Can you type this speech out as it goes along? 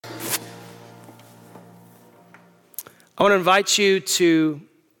I want to invite you to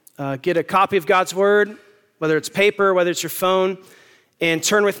get a copy of God's Word, whether it's paper, whether it's your phone, and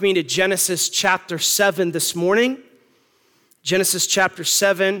turn with me to Genesis chapter 7 this morning. Genesis chapter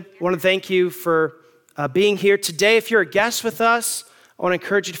 7. I want to thank you for being here today. If you're a guest with us, I want to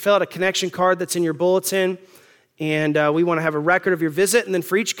encourage you to fill out a connection card that's in your bulletin, and we want to have a record of your visit. And then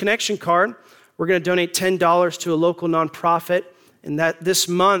for each connection card, we're going to donate $10 to a local nonprofit, and that this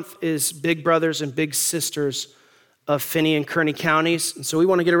month is Big Brothers and Big Sisters of Finney and Kearney counties. And so we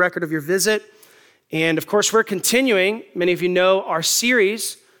want to get a record of your visit. And of course, we're continuing, many of you know, our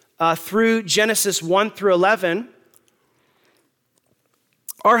series through Genesis 1 through 11.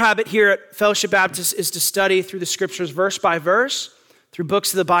 Our habit here at Fellowship Baptist is to study through the scriptures verse by verse, through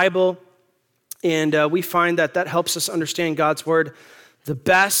books of the Bible. And we find that helps us understand God's word the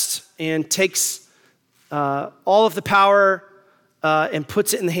best and takes all of the power and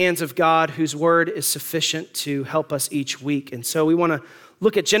puts it in the hands of God, whose word is sufficient to help us each week. And so we want to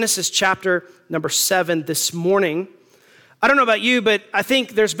look at Genesis chapter number 7 this morning. I don't know about you, but I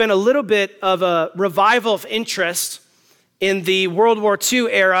think there's been a little bit of a revival of interest in the World War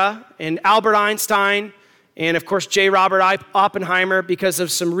II era, and Albert Einstein, and of course, J. Robert Oppenheimer, because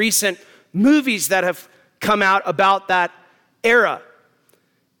of some recent movies that have come out about that era.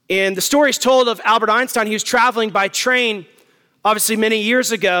 And the story is told of Albert Einstein. He was traveling by train, obviously many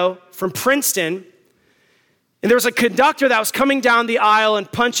years ago, from Princeton. And there was a conductor that was coming down the aisle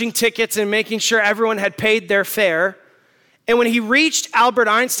and punching tickets and making sure everyone had paid their fare. And when he reached Albert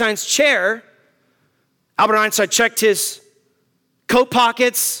Einstein's chair, Albert Einstein checked his coat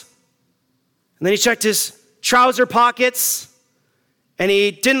pockets, and then he checked his trouser pockets, and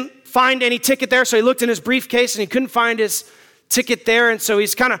he didn't find any ticket there, so he looked in his briefcase and he couldn't find his ticket there, and so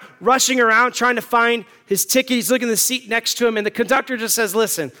he's kind of rushing around trying to find his ticket. He's looking at the seat next to him, and the conductor just says,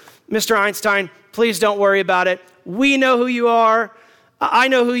 "Listen, Mr. Einstein, please don't worry about it. We know who you are. I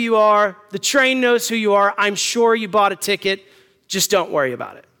know who you are. The train knows who you are. I'm sure you bought a ticket. Just don't worry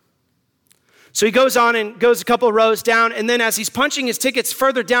about it." So he goes on and goes a couple of rows down, and then as he's punching his tickets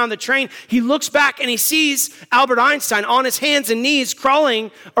further down the train, he looks back and he sees Albert Einstein on his hands and knees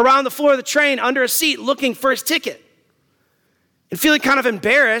crawling around the floor of the train under a seat looking for his ticket. And feeling kind of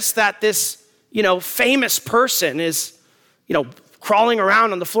embarrassed that this, famous person is, crawling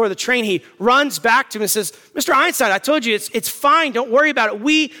around on the floor of the train, he runs back to him and says, "Mr. Einstein, I told you, it's fine. Don't worry about it.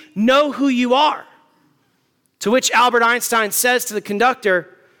 We know who you are." To which Albert Einstein says to the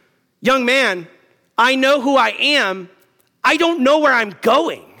conductor, "Young man, I know who I am. I don't know where I'm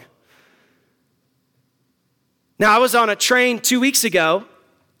going." Now, I was on a train 2 weeks ago.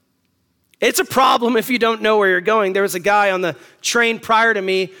 It's a problem if you don't know where you're going. There was a guy on the train prior to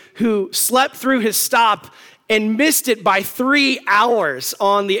me who slept through his stop and missed it by 3 hours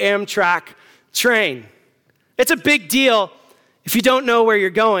on the Amtrak train. It's a big deal if you don't know where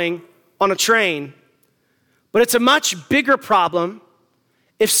you're going on a train, but it's a much bigger problem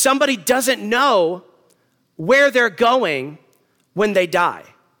if somebody doesn't know where they're going when they die.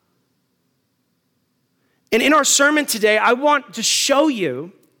 And in our sermon today, I want to show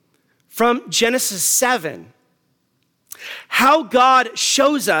you from Genesis 7 how God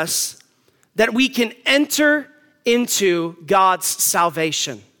shows us that we can enter into God's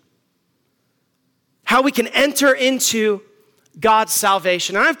salvation. How we can enter into God's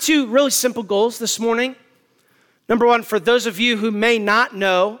salvation. And I have two really simple goals this morning. Number one, for those of you who may not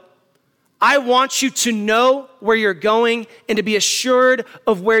know, I want you to know where you're going and to be assured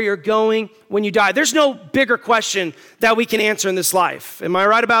of where you're going when you die. There's no bigger question that we can answer in this life. Am I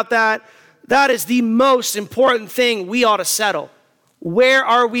right about that? That is the most important thing we ought to settle. Where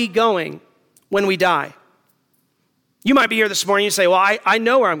are we going when we die? You might be here this morning and you say, "Well, I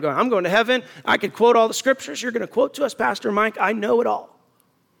know where I'm going. I'm going to heaven. I could quote all the scriptures you're going to quote to us, Pastor Mike. I know it all."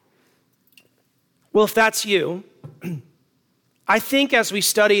 Well, if that's you, I think as we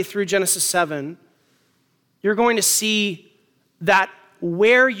study through Genesis 7, you're going to see that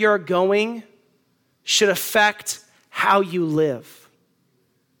where you're going should affect how you live.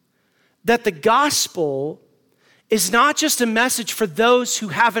 That the gospel is not just a message for those who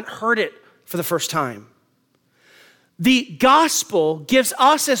haven't heard it for the first time. The gospel gives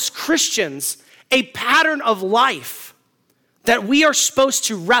us as Christians a pattern of life that we are supposed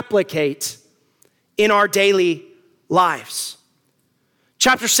to replicate in our daily lives.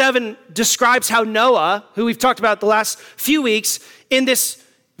 Chapter 7 describes how Noah, who we've talked about the last few weeks, in this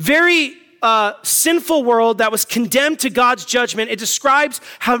very sinful world that was condemned to God's judgment, it describes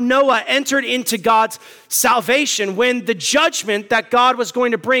how Noah entered into God's salvation when the judgment that God was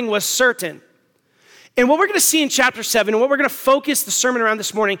going to bring was certain. And what we're going to see in chapter 7, and what we're going to focus the sermon around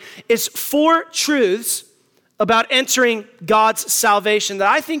this morning, is 4 truths about entering God's salvation that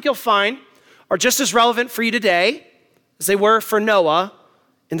I think you'll find are just as relevant for you today as they were for Noah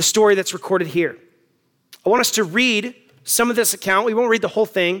in the story that's recorded here. I want us to read some of this account. We won't read the whole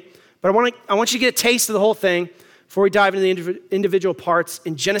thing, but I want you to get a taste of the whole thing before we dive into the individual parts.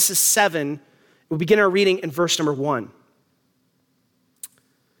 In Genesis 7, we'll begin our reading in verse number 1.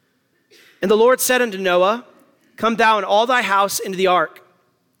 And the Lord said unto Noah, come thou and all thy house into the ark.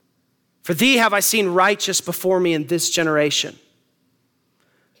 For thee have I seen righteous before me in this generation.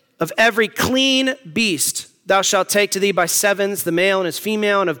 Of every clean beast thou shalt take to thee by sevens, the male and his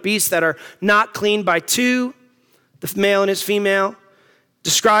female, and of beasts that are not clean by two, the male and his female.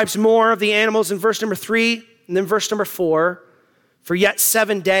 Describes more of the animals in verse number 3, and then verse number 4. For yet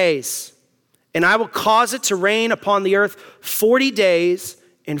 7 days, and I will cause it to rain upon the earth 40 days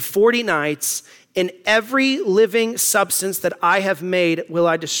and 40 nights, and every living substance that I have made will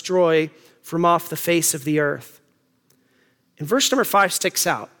I destroy from off the face of the earth. And verse number 5 sticks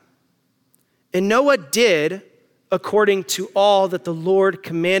out. And Noah did according to all that the Lord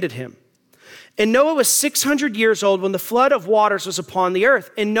commanded him. And Noah was 600 years old when the flood of waters was upon the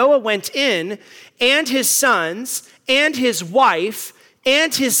earth. And Noah went in, and his sons, and his wife,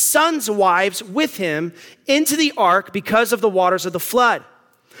 and his sons' wives with him into the ark because of the waters of the flood.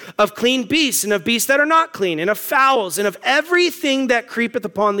 Of clean beasts, and of beasts that are not clean, and of fowls, and of everything that creepeth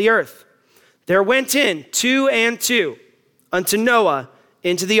upon the earth. There went in 2 and 2 unto Noah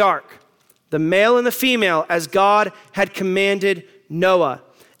into the ark, the male and the female, as God had commanded Noah.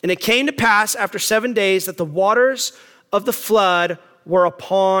 And it came to pass after 7 days that the waters of the flood were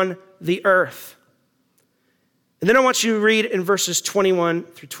upon the earth. And then I want you to read in verses 21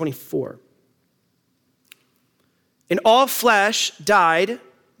 through 24. And all flesh died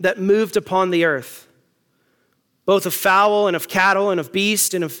that moved upon the earth, both of fowl and of cattle and of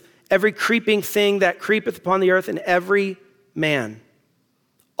beast and of every creeping thing that creepeth upon the earth, and every man.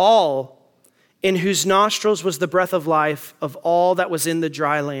 All in whose nostrils was the breath of life of all that was in the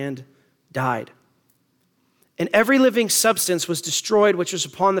dry land died. And every living substance was destroyed which was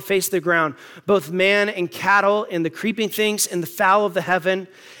upon the face of the ground, both man and cattle and the creeping things and the fowl of the heaven,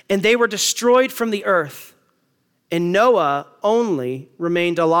 and they were destroyed from the earth. And Noah only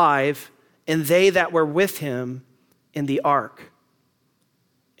remained alive, and they that were with him in the ark.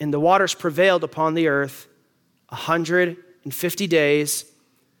 And the waters prevailed upon the earth 150 days.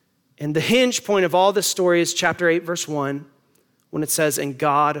 And the hinge point of all this story is chapter 8, verse 1, when it says, and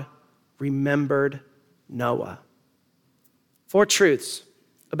God remembered Noah. 4 truths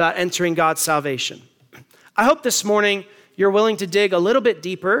about entering God's salvation. I hope this morning you're willing to dig a little bit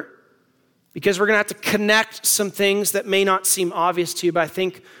deeper, because we're going to have to connect some things that may not seem obvious to you, but I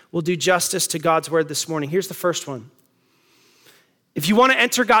think we'll do justice to God's word this morning. Here's the first one. If you want to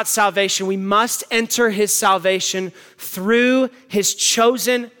enter God's salvation, we must enter his salvation through his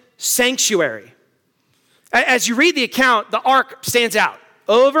chosen sanctuary. As you read the account, the ark stands out.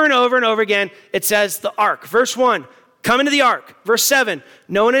 Over and over and over again, it says the ark. Verse 1, come into the ark. Verse 7,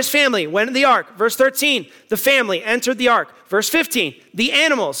 Noah and his family went into the ark. Verse 13, the family entered the ark. Verse 15, the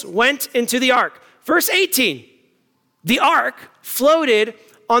animals went into the ark. Verse 18, the ark floated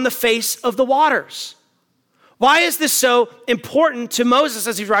on the face of the waters. Why is this so important to Moses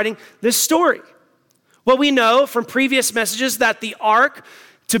as he's writing this story? Well, we know from previous messages that the ark,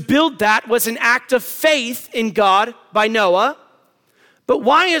 to build that, was an act of faith in God by Noah. But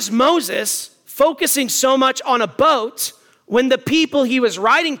why is Moses focusing so much on a boat when the people he was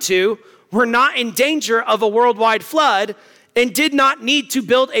writing to were not in danger of a worldwide flood and did not need to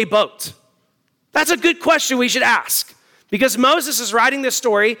build a boat? That's a good question we should ask, because Moses is writing this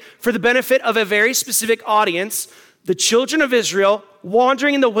story for the benefit of a very specific audience, the children of Israel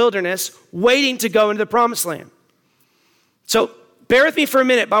wandering in the wilderness, waiting to go into the promised land. So bear with me for a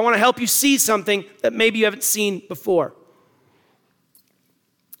minute, but I want to help you see something that maybe you haven't seen before.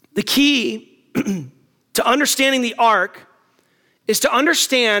 The key to understanding the ark is to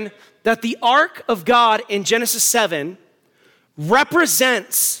understand that the ark of God in Genesis 7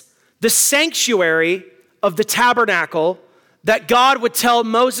 represents the sanctuary of the tabernacle that God would tell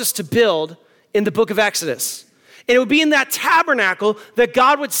Moses to build in the book of Exodus. And it would be in that tabernacle that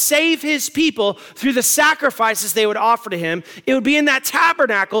God would save his people through the sacrifices they would offer to him. It would be in that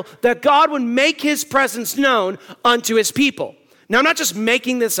tabernacle that God would make his presence known unto his people. Now, I'm not just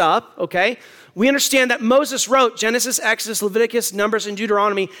making this up, okay? We understand that Moses wrote Genesis, Exodus, Leviticus, Numbers, and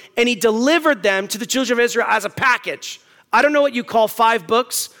Deuteronomy, and he delivered them to the children of Israel as a package. I don't know what you call 5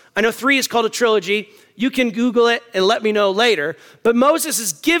 books. I know 3 is called a trilogy. You can Google it and let me know later. But Moses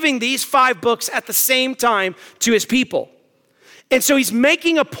is giving these 5 books at the same time to his people. And so he's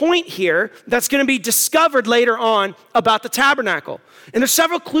making a point here that's going to be discovered later on about the tabernacle. And there's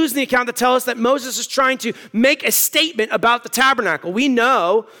several clues in the account that tell us that Moses is trying to make a statement about the tabernacle. We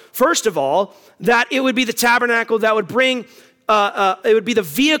know, first of all, that it would be the tabernacle that would bring, it would be the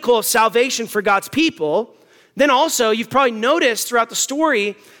vehicle of salvation for God's people. Then also, you've probably noticed throughout the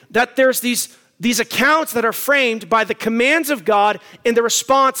story that there's these accounts that are framed by the commands of God and the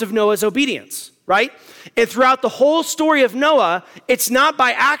response of Noah's obedience, right? And throughout the whole story of Noah, it's not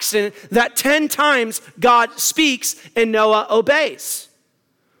by accident that 10 times God speaks and Noah obeys.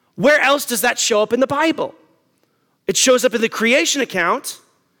 Where else does that show up in the Bible? It shows up in the creation account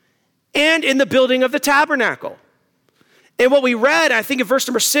and in the building of the tabernacle. And what we read, I think in verse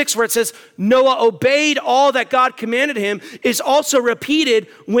number 6, where it says, Noah obeyed all that God commanded him, is also repeated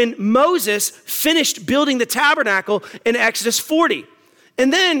when Moses finished building the tabernacle in Exodus 40.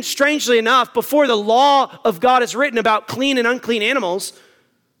 And then, strangely enough, before the law of God is written about clean and unclean animals,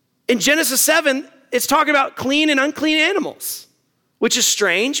 in Genesis 7, it's talking about clean and unclean animals, which is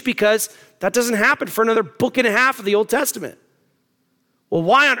strange because that doesn't happen for another book and a half of the Old Testament. Well,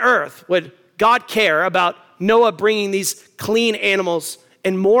 why on earth would God care about Noah bringing these clean animals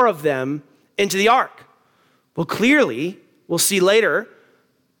and more of them into the ark? Well, clearly, we'll see later,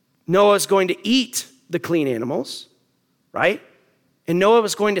 Noah is going to eat the clean animals, right? And Noah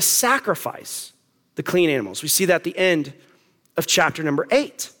was going to sacrifice the clean animals. We see that at the end of chapter number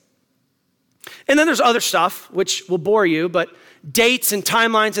 8. And then there's other stuff, which will bore you, but dates and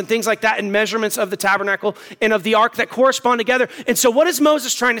timelines and things like that and measurements of the tabernacle and of the ark that correspond together. And so what is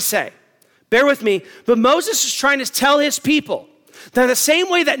Moses trying to say? Bear with me, but Moses is trying to tell his people that in the same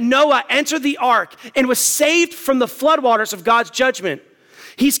way that Noah entered the ark and was saved from the floodwaters of God's judgment,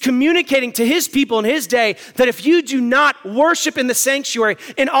 he's communicating to his people in his day that if you do not worship in the sanctuary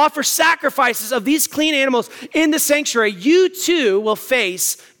and offer sacrifices of these clean animals in the sanctuary, you too will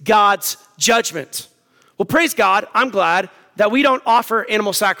face God's judgment. Well, praise God, I'm glad that we don't offer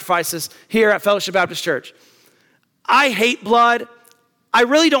animal sacrifices here at Fellowship Baptist Church. I hate blood. I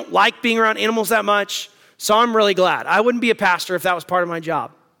really don't like being around animals that much, so I'm really glad. I wouldn't be a pastor if that was part of my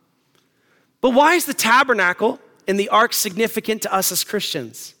job. But why is the tabernacle and the ark significant to us as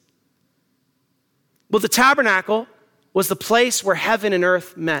Christians? Well, the tabernacle was the place where heaven and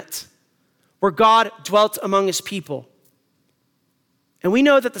earth met, where God dwelt among his people. And we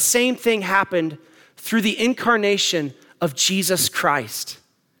know that the same thing happened through the incarnation of Jesus Christ.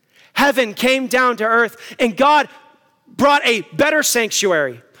 Heaven came down to earth, and God brought a better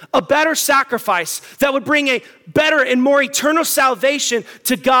sanctuary, a better sacrifice that would bring a better and more eternal salvation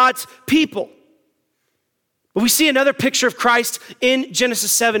to God's people. But we see another picture of Christ in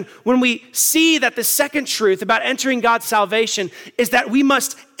Genesis 7 when we see that the second truth about entering God's salvation is that we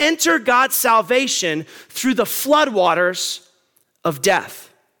must enter God's salvation through the floodwaters of death.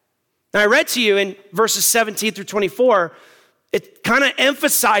 Now, I read to you in verses 17 through 24, it kind of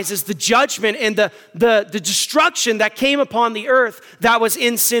emphasizes the judgment and the destruction that came upon the earth that was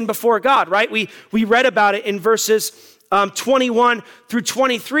in sin before God, right? We read about it in verses 21 through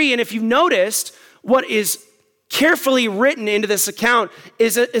 23. And if you've noticed, what is carefully written into this account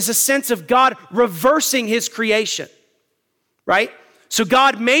is a sense of God reversing his creation, right? So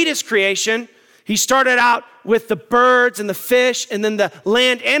God made his creation. He started out with the birds and the fish and then the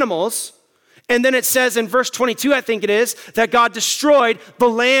land animals. And then it says in verse 22, I think it is, that God destroyed the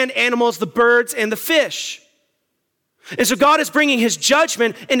land animals, the birds, and the fish. And so God is bringing his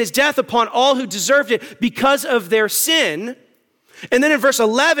judgment and his death upon all who deserved it because of their sin. And then in verse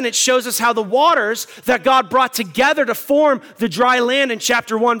 11, it shows us how the waters that God brought together to form the dry land in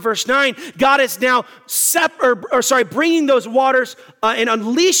chapter 1, verse 9, God is now bringing those waters and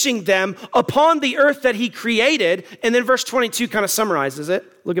unleashing them upon the earth that he created. And then verse 22 kind of summarizes it.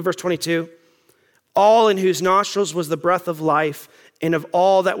 Look at verse 22. All in whose nostrils was the breath of life, and of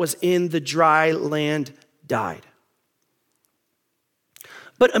all that was in the dry land died.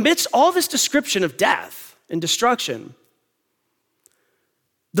 But amidst all this description of death and destruction,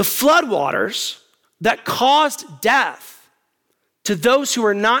 the floodwaters that caused death to those who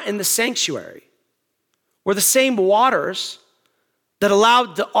were not in the sanctuary were the same waters that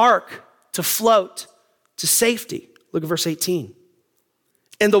allowed the ark to float to safety. Look at verse 18.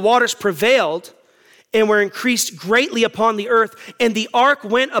 And the waters prevailed and were increased greatly upon the earth, and the ark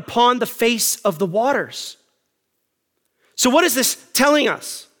went upon the face of the waters. So what is this telling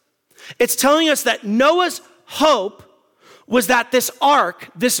us? It's telling us that Noah's hope was that this ark,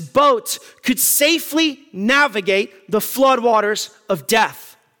 this boat, could safely navigate the floodwaters of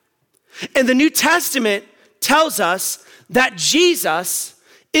death. And the New Testament tells us that Jesus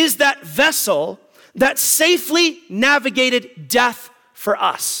is that vessel that safely navigated death for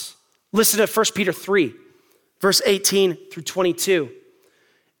us. Listen to 1 Peter 3, verse 18 through 22.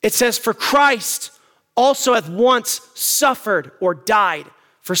 It says, for Christ also hath once suffered or died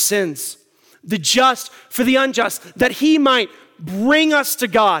for sins, the just for the unjust, that he might bring us to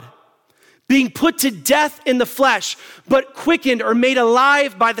God, being put to death in the flesh, but quickened or made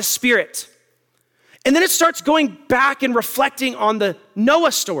alive by the Spirit. And then it starts going back and reflecting on the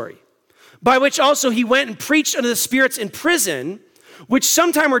Noah story, by which also he went and preached unto the spirits in prison, which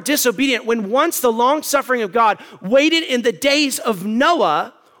sometime were disobedient, when once the long suffering of God waited in the days of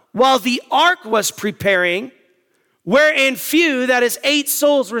Noah, while the ark was preparing, wherein few, that is 8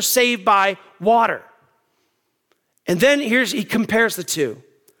 souls, were saved by water. And then he compares the two.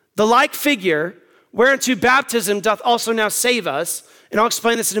 The like figure, whereunto baptism doth also now save us, and I'll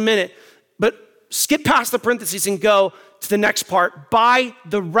explain this in a minute, but skip past the parentheses and go to the next part, by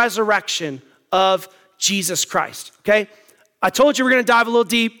the resurrection of Jesus Christ, okay? I told you we're gonna dive a little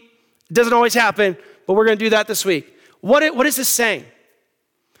deep. It doesn't always happen, but we're gonna do that this week. What is this saying?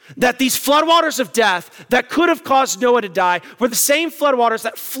 That these floodwaters of death that could have caused Noah to die were the same floodwaters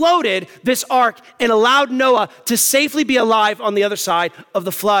that floated this ark and allowed Noah to safely be alive on the other side of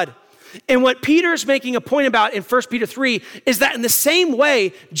the flood. And what Peter's making a point about in 1 Peter 3 is that in the same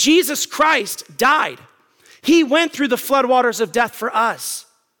way Jesus Christ died, he went through the floodwaters of death for us.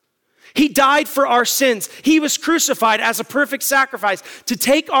 He died for our sins. He was crucified as a perfect sacrifice to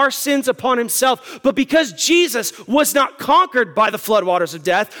take our sins upon himself. But because Jesus was not conquered by the floodwaters of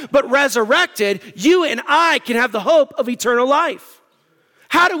death, but resurrected, you and I can have the hope of eternal life.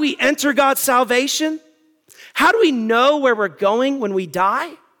 How do we enter God's salvation? How do we know where we're going when we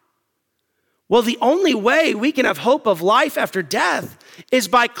die? Well, the only way we can have hope of life after death is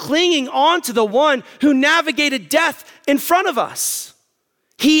by clinging on to the one who navigated death in front of us.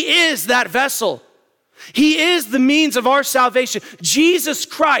 He is that vessel. He is the means of our salvation, Jesus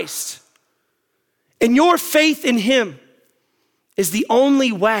Christ. And your faith in him is the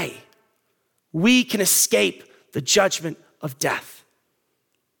only way we can escape the judgment of death.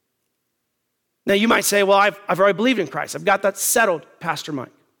 Now you might say, well, I've already believed in Christ. I've got that settled, Pastor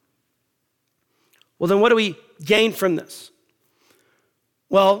Mike. Well, then what do we gain from this?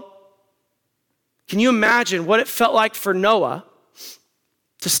 Well, can you imagine what it felt like for Noah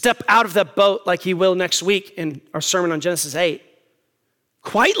to step out of that boat like he will next week in our sermon on Genesis 8?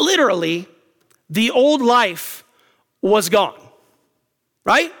 Quite literally, the old life was gone,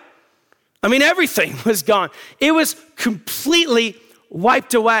 right? I mean, everything was gone. It was completely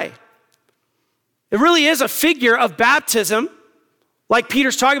wiped away. It really is a figure of baptism, like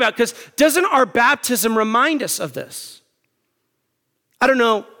Peter's talking about, because doesn't our baptism remind us of this? I don't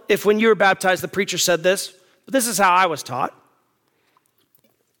know if when you were baptized, the preacher said this, but this is how I was taught.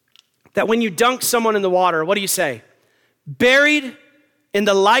 That when you dunk someone in the water, what do you say? Buried in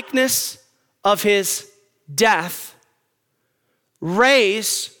the likeness of his death,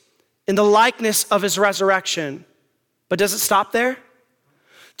 raised in the likeness of his resurrection. But does it stop there?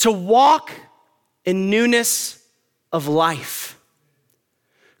 To walk in newness of life.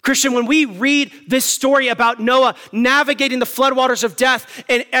 Christian, when we read this story about Noah navigating the floodwaters of death,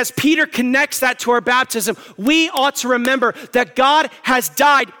 and as Peter connects that to our baptism, we ought to remember that God has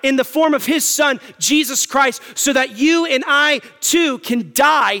died in the form of his son, Jesus Christ, so that you and I too can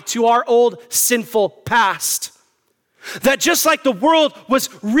die to our old sinful past. That just like the world was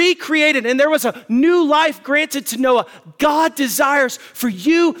recreated and there was a new life granted to Noah, God desires for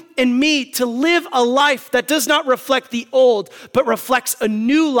you and me to live a life that does not reflect the old, but reflects a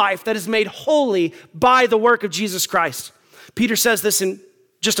new life that is made holy by the work of Jesus Christ. Peter says this in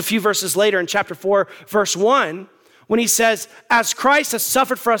just a few verses later in chapter 4, verse 1, when he says, as Christ has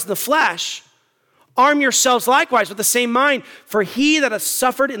suffered for us in the flesh, arm yourselves likewise with the same mind, for he that has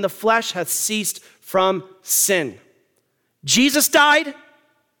suffered in the flesh hath ceased from sin. Jesus died,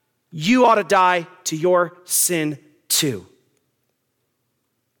 you ought to die to your sin too.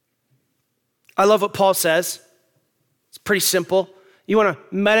 I love what Paul says. It's pretty simple. You want to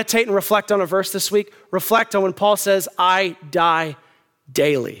meditate and reflect on a verse this week? Reflect on when Paul says, I die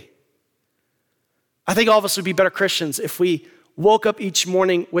daily. I think all of us would be better Christians if we woke up each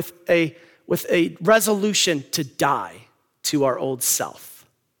morning with a resolution to die to our old self,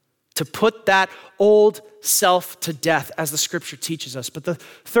 to put that old self to death as the scripture teaches us. But the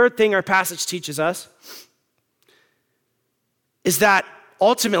third thing our passage teaches us is that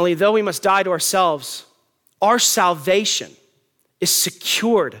ultimately, though we must die to ourselves, our salvation is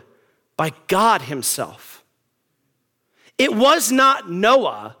secured by God himself. It was not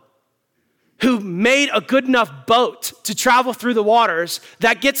Noah who made a good enough boat to travel through the waters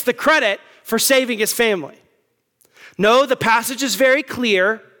that gets the credit for saving his family. No, the passage is very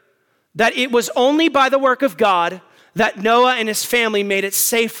clear that it was only by the work of God that Noah and his family made it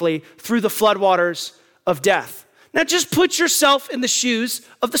safely through the floodwaters of death. Now just put yourself in the shoes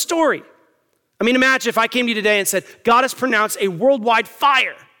of the story. I mean, imagine if I came to you today and said, God has pronounced a worldwide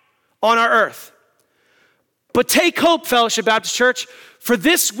fire on our earth. But take hope, Fellowship Baptist Church. For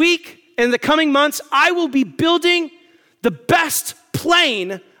this week and the coming months, I will be building the best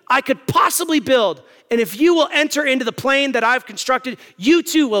plane I could possibly build. And if you will enter into the plane that I've constructed, you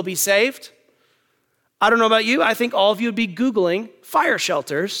too will be saved. I don't know about you. I think all of you would be Googling fire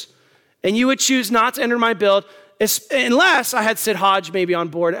shelters, and you would choose not to enter my build unless I had Sid Hodge maybe on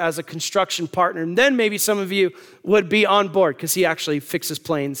board as a construction partner. And then maybe some of you would be on board because he actually fixes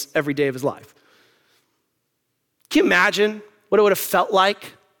planes every day of his life. Can you imagine what it would have felt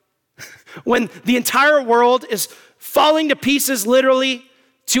like when the entire world is falling to pieces literally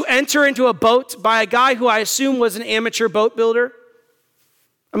to enter into a boat by a guy who I assume was an amateur boat builder?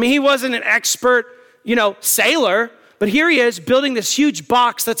 I mean, he wasn't an expert, sailor, but here he is building this huge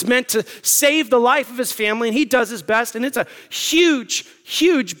box that's meant to save the life of his family, and he does his best, and it's a huge,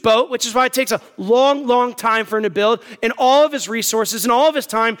 huge boat, which is why it takes a long, long time for him to build, and all of his resources and all of his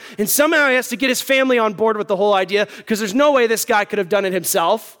time, and somehow he has to get his family on board with the whole idea, because there's no way this guy could have done it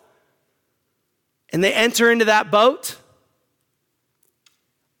himself. And they enter into that boat.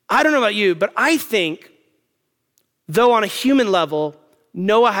 I don't know about you, but I think, though on a human level,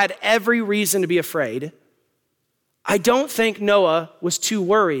 Noah had every reason to be afraid, I don't think Noah was too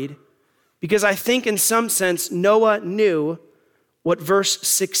worried, because I think in some sense Noah knew what verse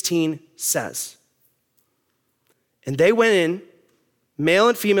 16 says. And they went in, male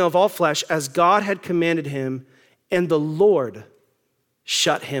and female of all flesh, as God had commanded him, and the Lord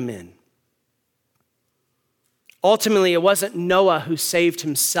shut him in. Ultimately, it wasn't Noah who saved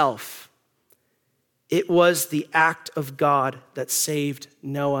himself. It was the act of God that saved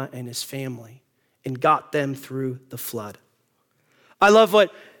Noah and his family and got them through the flood. I love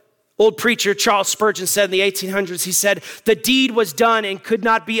what old preacher Charles Spurgeon said in the 1800s. He said, "The deed was done and could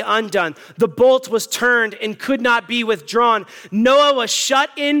not be undone. The bolt was turned and could not be withdrawn. Noah was shut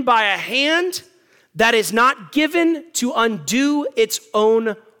in by a hand that is not given to undo its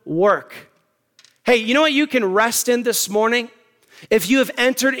own work." Hey, you know what you can rest in this morning? If you have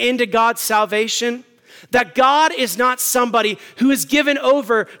entered into God's salvation, that God is not somebody who is given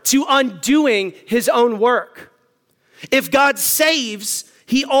over to undoing his own work. If God saves,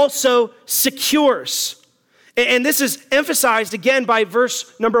 he also secures. And this is emphasized again by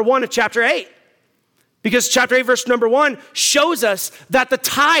verse number 1 of chapter 8. Because chapter 8, verse number 1 shows us that the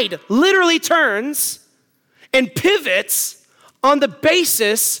tide literally turns and pivots on the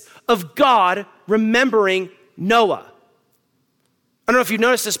basis of God remembering Noah. I don't know if you've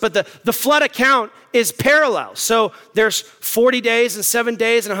noticed this, but the flood account is parallel. So there's 40 days and 7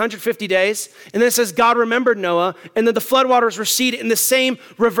 days and 150 days. And then it says God remembered Noah, and then the floodwaters recede in the same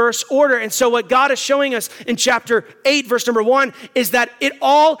reverse order. And so what God is showing us in chapter 8, verse number 1, is that it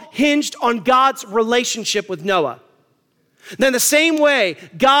all hinged on God's relationship with Noah. Then the same way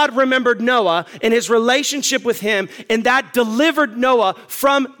God remembered Noah and his relationship with him, and that delivered Noah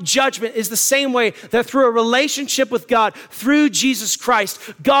from judgment, is the same way that through a relationship with God, through Jesus Christ,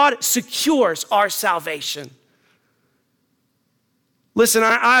 God secures our salvation. Listen,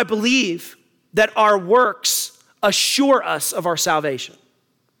 I believe that our works assure us of our salvation.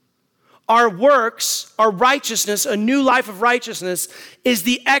 Our works, our righteousness, a new life of righteousness, is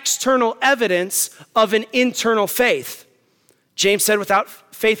the external evidence of an internal faith. James said, without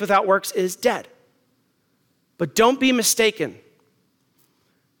faith without works is dead. But don't be mistaken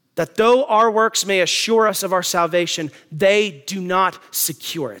that though our works may assure us of our salvation, they do not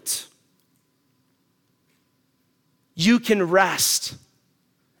secure it. You can rest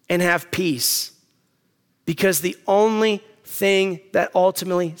and have peace because the only thing that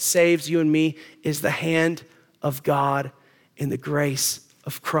ultimately saves you and me is the hand of God and the grace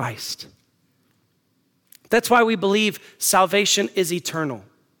of Christ. That's why we believe salvation is eternal.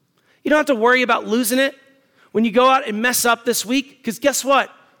 You don't have to worry about losing it when you go out and mess up this week, because guess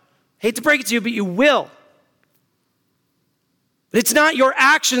what? Hate to break it to you, but you will. But it's not your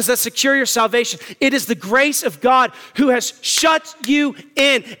actions that secure your salvation. It is the grace of God who has shut you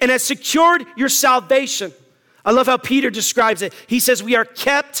in and has secured your salvation. I love how Peter describes it. He says, we are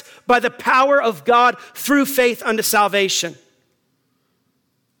kept by the power of God through faith unto salvation.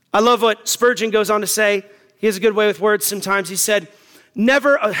 I love what Spurgeon goes on to say. He has a good way with words sometimes. He said,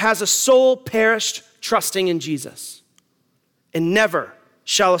 never has a soul perished trusting in Jesus, and never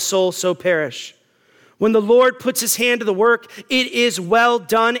shall a soul so perish. When the Lord puts his hand to the work, it is well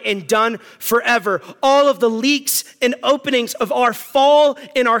done and done forever. All of the leaks and openings of our fall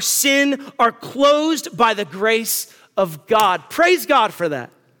and our sin are closed by the grace of God. Praise God for that.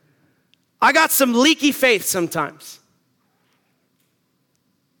 I got some leaky faith sometimes.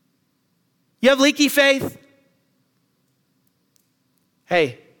 You have leaky faith?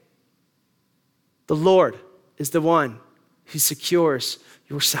 Hey, the Lord is the one who secures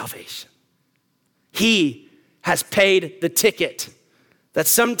your salvation. He has paid the ticket that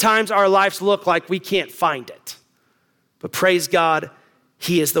sometimes our lives look like we can't find it. But praise God,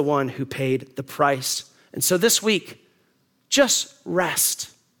 he is the one who paid the price. And so this week, just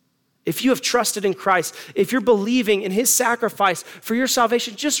rest. If you have trusted in Christ, if you're believing in his sacrifice for your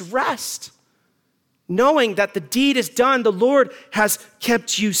salvation, just rest. Knowing that the deed is done, the Lord has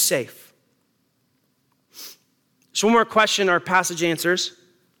kept you safe. So one more question our passage answers.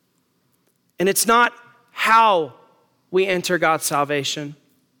 And it's not how we enter God's salvation,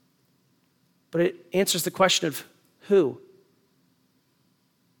 but it answers the question of who.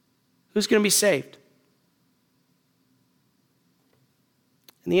 Who's going to be saved?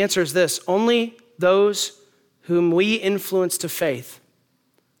 And the answer is this: only those whom we influence to faith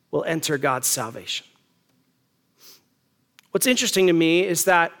will enter God's salvation. What's interesting to me is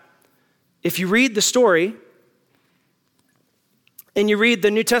that if you read the story and you read the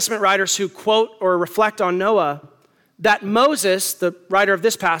New Testament writers who quote or reflect on Noah, that Moses, the writer of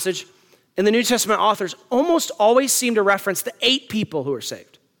this passage, and the New Testament authors almost always seem to reference the 8 people who were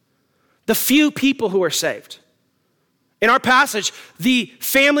saved, the few people who were saved. In our passage, the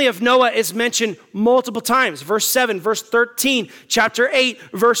family of Noah is mentioned multiple times. Verse 7, verse 13, chapter 8,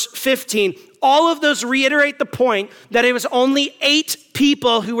 verse 15. All of those reiterate the point that it was only 8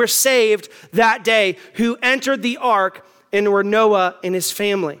 people who were saved that day who entered the ark and were Noah and his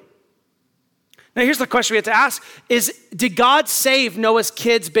family. Now here's the question we have to ask is, did God save Noah's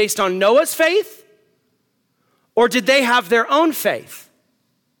kids based on Noah's faith? Or did they have their own faith?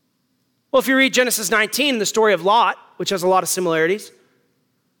 Well, if you read Genesis 19, the story of Lot, which has a lot of similarities,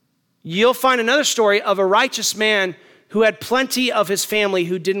 you'll find another story of a righteous man who had plenty of his family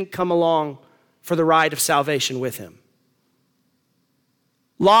who didn't come along for the ride of salvation with him.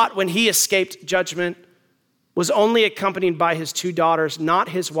 Lot, when he escaped judgment, was only accompanied by his 2 daughters, not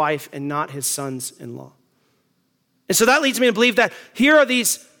his wife and not his sons-in-law. And so that leads me to believe that here are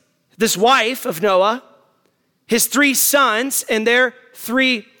this wife of Noah, his 3 sons and their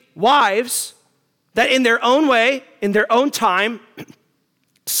 3 wives, that in their own way, in their own time,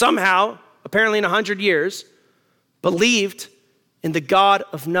 somehow, apparently in 100 years, believed in the God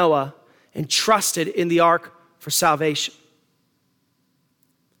of Noah and trusted in the ark for salvation.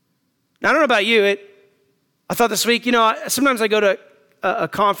 Now, I don't know about you, I thought this week, sometimes I go to a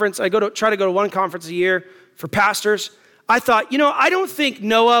conference, try to go to one conference a year for pastors. I thought, I don't think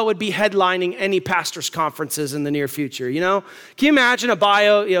Noah would be headlining any pastors' conferences in the near future, Can you imagine a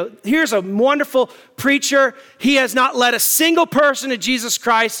bio, here's a wonderful preacher. He has not led a single person to Jesus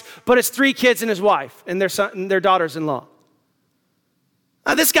Christ, but his 3 kids and his wife and their daughters-in-law.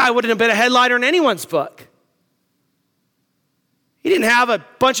 Now, this guy wouldn't have been a headliner in anyone's book. He didn't have a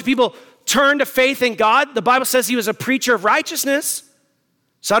bunch of people turn to faith in God. The Bible says he was a preacher of righteousness.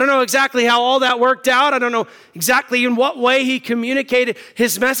 So I don't know exactly how all that worked out. I don't know exactly in what way he communicated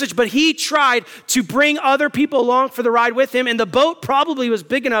his message, but he tried to bring other people along for the ride with him, and the boat probably was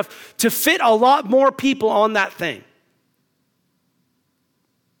big enough to fit a lot more people on that thing.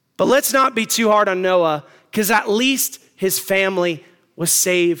 But let's not be too hard on Noah, because at least his family was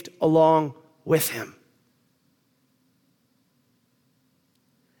saved along with him.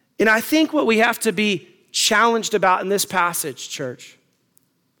 And I think what we have to be challenged about in this passage, church,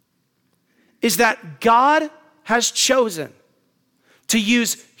 is that God has chosen to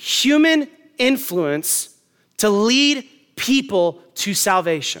use human influence to lead people to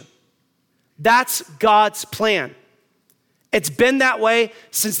salvation. That's God's plan. It's been that way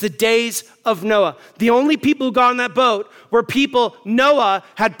since the days of Noah. The only people who got on that boat were people Noah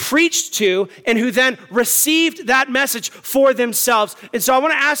had preached to and who then received that message for themselves. And so I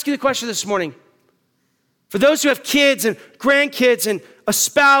want to ask you the question this morning. For those who have kids and grandkids and a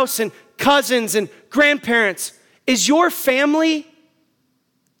spouse and cousins and grandparents, is your family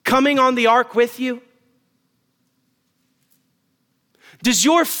coming on the ark with you? Does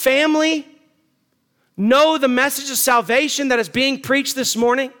your family know the message of salvation that is being preached this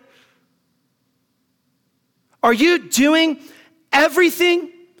morning? Are you doing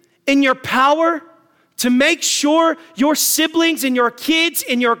everything in your power to make sure your siblings and your kids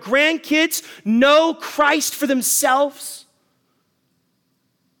and your grandkids know Christ for themselves?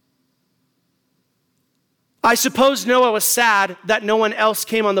 I suppose Noah was sad that no one else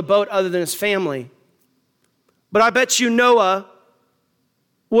came on the boat other than his family. But I bet you Noah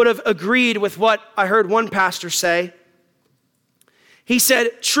would have agreed with what I heard one pastor say. He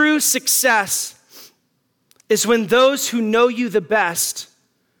said, true success is when those who know you the best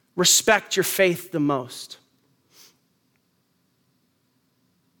respect your faith the most.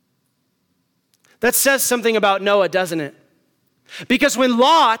 That says something about Noah, doesn't it? Because when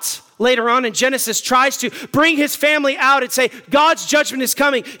Lot, later on in Genesis, tries to bring his family out and say, God's judgment is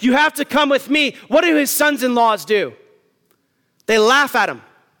coming, you have to come with me, what do his sons-in-laws do? They laugh at him.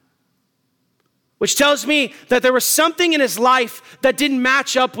 Which tells me that there was something in his life that didn't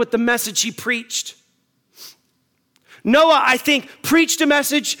match up with the message he preached. Noah, I think, preached a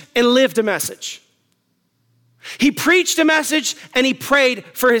message and lived a message. He preached a message and he prayed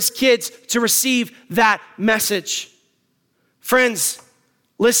for his kids to receive that message. Friends,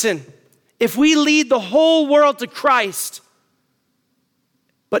 listen, if we lead the whole world to Christ,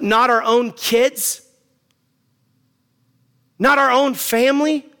 but not our own kids, not our own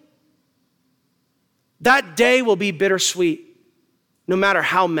family, that day will be bittersweet, no matter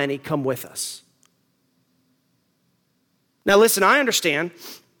how many come with us. Now listen, I understand.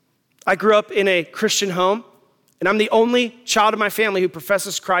 I grew up in a Christian home, and I'm the only child of my family who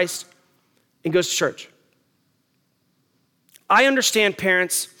professes Christ and goes to church. I understand,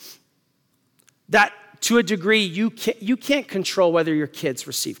 parents, that to a degree you can't control whether your kids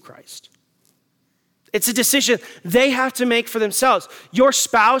receive Christ. It's a decision they have to make for themselves. Your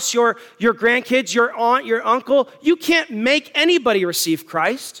spouse, your grandkids, your aunt, your uncle, you can't make anybody receive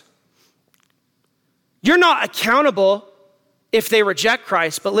Christ. You're not accountable if they reject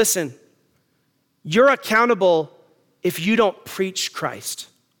Christ, but listen, you're accountable if you don't preach Christ.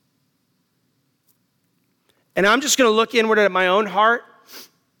 And I'm just going to look inward at my own heart.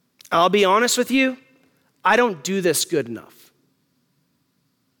 I'll be honest with you, I don't do this good enough.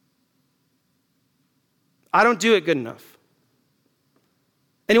 I don't do it good enough.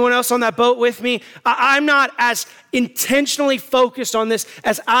 Anyone else on that boat with me? I'm not as intentionally focused on this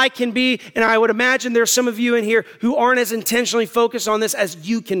as I can be, and I would imagine there's some of you in here who aren't as intentionally focused on this as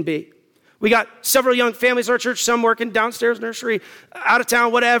you can be. We got several young families in our church, some working downstairs nursery, out of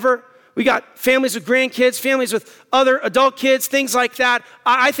town, whatever. We got families with grandkids, families with other adult kids, things like that.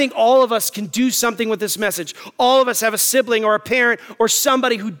 I think all of us can do something with this message. All of us have a sibling or a parent or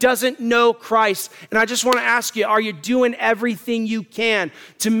somebody who doesn't know Christ. And I just want to ask you, are you doing everything you can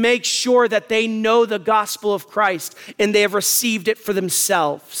to make sure that they know the gospel of Christ and they have received it for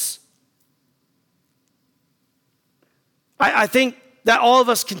themselves? I think that all of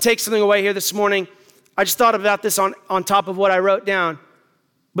us can take something away here this morning. I just thought about this on top of what I wrote down.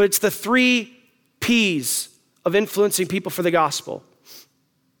 But it's the 3 P's of influencing people for the gospel.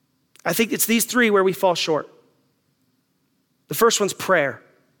 I think it's these 3 where we fall short. The first one's prayer.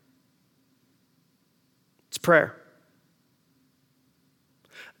 It's prayer.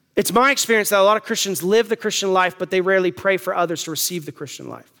 It's my experience that a lot of Christians live the Christian life, but they rarely pray for others to receive the Christian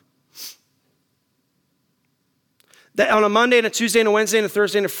life. That on a Monday and a Tuesday and a Wednesday and a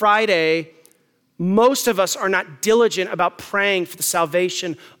Thursday and a Friday, most of us are not diligent about praying for the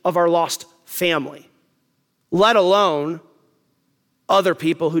salvation of our lost family, let alone other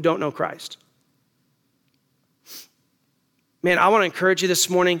people who don't know Christ. Man, I want to encourage you this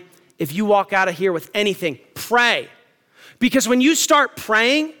morning, if you walk out of here with anything, pray. Because when you start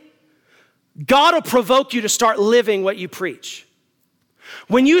praying, God will provoke you to start living what you preach.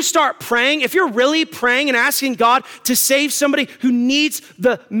 When you start praying, if you're really praying and asking God to save somebody who needs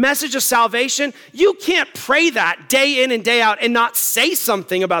the message of salvation, you can't pray that day in and day out and not say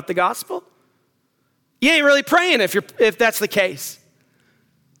something about the gospel. You ain't really praying if that's the case.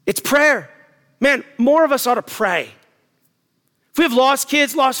 It's prayer. Man, more of us ought to pray. If we have lost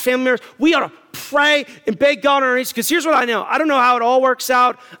kids, lost family members, we ought to pray and beg God on our knees, because here's what I know. I don't know how it all works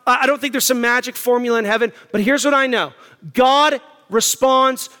out. I don't think there's some magic formula in heaven, but here's what I know. God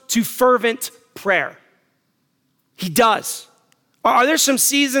responds to fervent prayer. He does. Are there some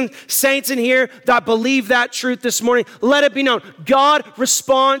seasoned saints in here that believe that truth this morning? Let it be known. God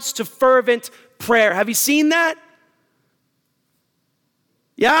responds to fervent prayer. Have you seen that?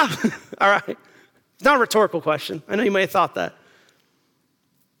 Yeah? All right. It's not a rhetorical question. I know you may have thought that.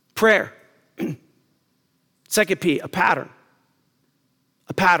 Prayer. Second P, a pattern.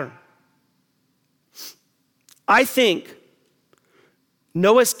 A pattern. I think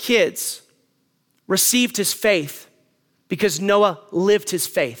Noah's kids received his faith because Noah lived his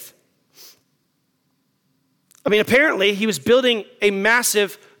faith. I mean, apparently he was building a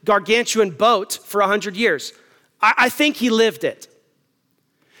massive gargantuan boat for 100 years. I think he lived it.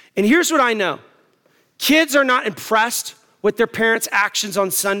 And here's what I know. Kids are not impressed with their parents' actions on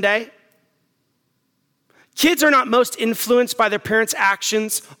Sunday. Kids are not most influenced by their parents'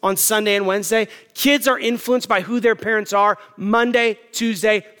 actions on Sunday and Wednesday. Kids are influenced by who their parents are Monday,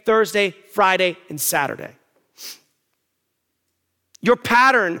 Tuesday, Thursday, Friday, and Saturday. Your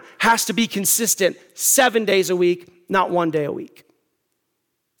pattern has to be consistent 7 days a week, not 1 day a week.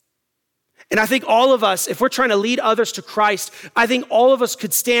 And I think all of us, if we're trying to lead others to Christ, I think all of us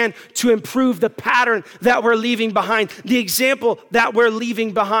could stand to improve the pattern that we're leaving behind, the example that we're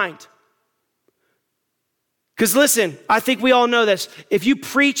leaving behind. Because listen, I think we all know this. If you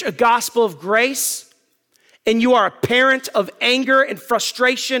preach a gospel of grace and you are a parent of anger and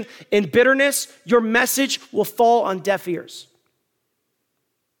frustration and bitterness, your message will fall on deaf ears.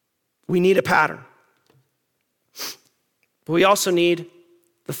 We need a pattern. But we also need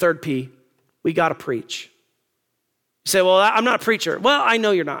the third P. We got to preach. You say, well, I'm not a preacher. Well, I know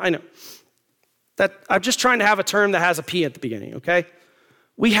you're not. I know. I'm just trying to have a term that has a P at the beginning, okay?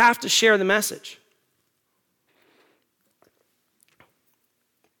 We have to share the message.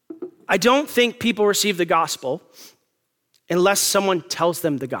 I don't think people receive the gospel unless someone tells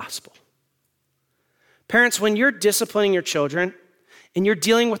them the gospel. Parents, when you're disciplining your children and you're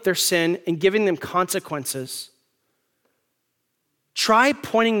dealing with their sin and giving them consequences, try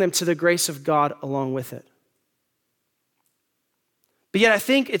pointing them to the grace of God along with it. But yet I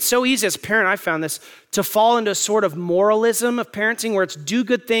think it's so easy as a parent, I found this, to fall into a sort of moralism of parenting where it's do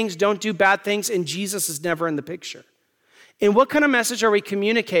good things, don't do bad things, and Jesus is never in the picture. And what kind of message are we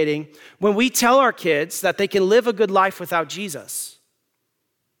communicating when we tell our kids that they can live a good life without Jesus?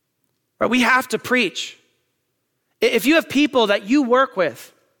 Right? We have to preach. If you have people that you work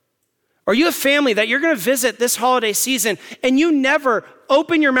with, or you have family that you're going to visit this holiday season and you never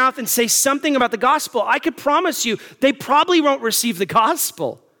open your mouth and say something about the gospel, I could promise you they probably won't receive the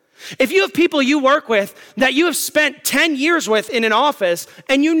gospel. If you have people you work with that you have spent 10 years with in an office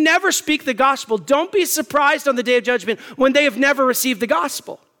and you never speak the gospel, don't be surprised on the day of judgment when they have never received the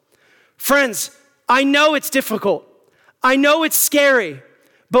gospel. Friends, I know it's difficult. I know it's scary,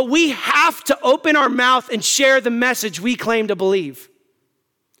 but we have to open our mouth and share the message we claim to believe.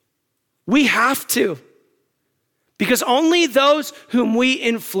 We have to, because only those whom we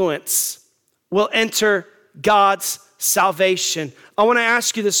influence will enter God's salvation. I want to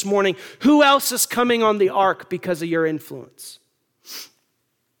ask you this morning, who else is coming on the ark because of your influence?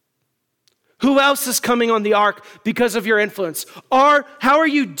 Who else is coming on the ark because of your influence? How are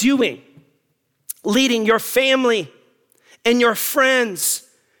you doing leading your family and your friends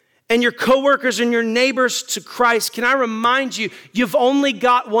and your coworkers and your neighbors to Christ? Can I remind you, you've only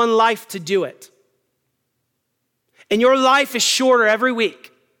got one life to do it. And your life is shorter every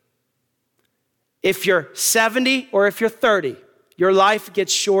week. If you're 70 or if you're 30, your life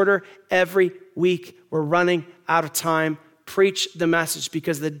gets shorter every week. We're running out of time. Preach the message,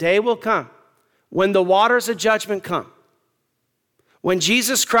 because the day will come when the waters of judgment come. When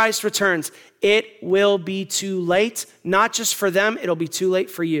Jesus Christ returns, it will be too late. Not just for them, it'll be too late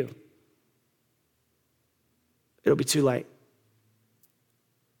for you. It'll be too late.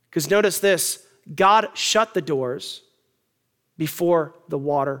 Because notice this, God shut the doors before the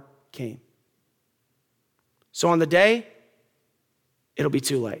water came. So on the day, it'll be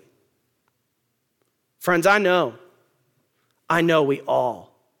too late. Friends, I know we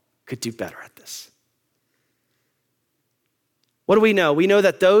all could do better at this. What do we know? We know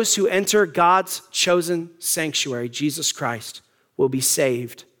that those who enter God's chosen sanctuary, Jesus Christ, will be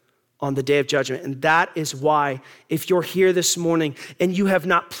saved on the day of judgment. And that is why, if you're here this morning and you have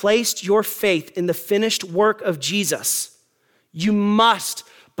not placed your faith in the finished work of Jesus, you must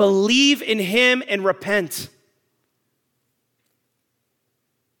believe in him and repent.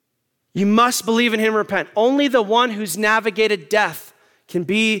 You must believe in him and repent. Only the one who's navigated death can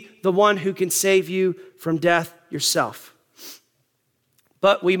be the one who can save you from death yourself.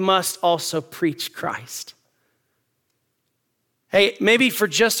 But we must also preach Christ. Hey, maybe for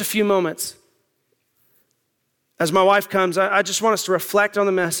just a few moments, as my wife comes, I just want us to reflect on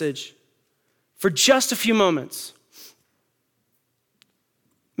the message. For just a few moments.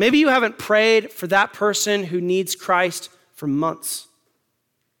 Maybe you haven't prayed for that person who needs Christ for months.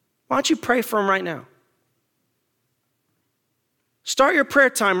 Why don't you pray for them right now? Start your prayer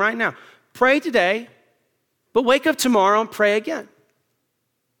time right now. Pray today, but wake up tomorrow and pray again.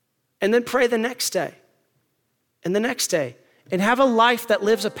 And then pray the next day and the next day. And have a life that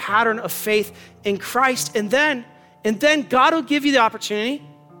lives a pattern of faith in Christ. And then God will give you the opportunity.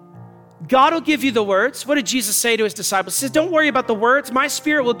 God will give you the words. What did Jesus say to his disciples? He says, don't worry about the words. My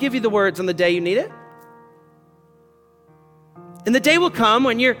Spirit will give you the words on the day you need it. And the day will come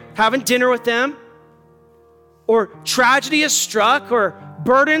when you're having dinner with them or tragedy has struck, or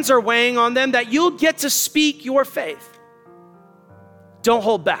burdens are weighing on them, that you'll get to speak your faith. Don't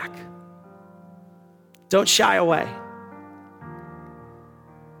hold back. Don't shy away.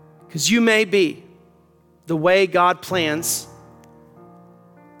 Because you may be the way God plans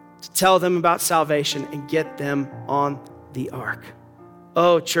to tell them about salvation and get them on the ark.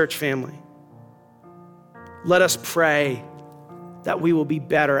 Oh, church family, let us pray that we will be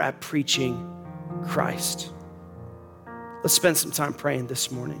better at preaching Christ. Let's spend some time praying this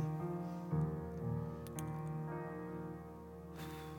morning.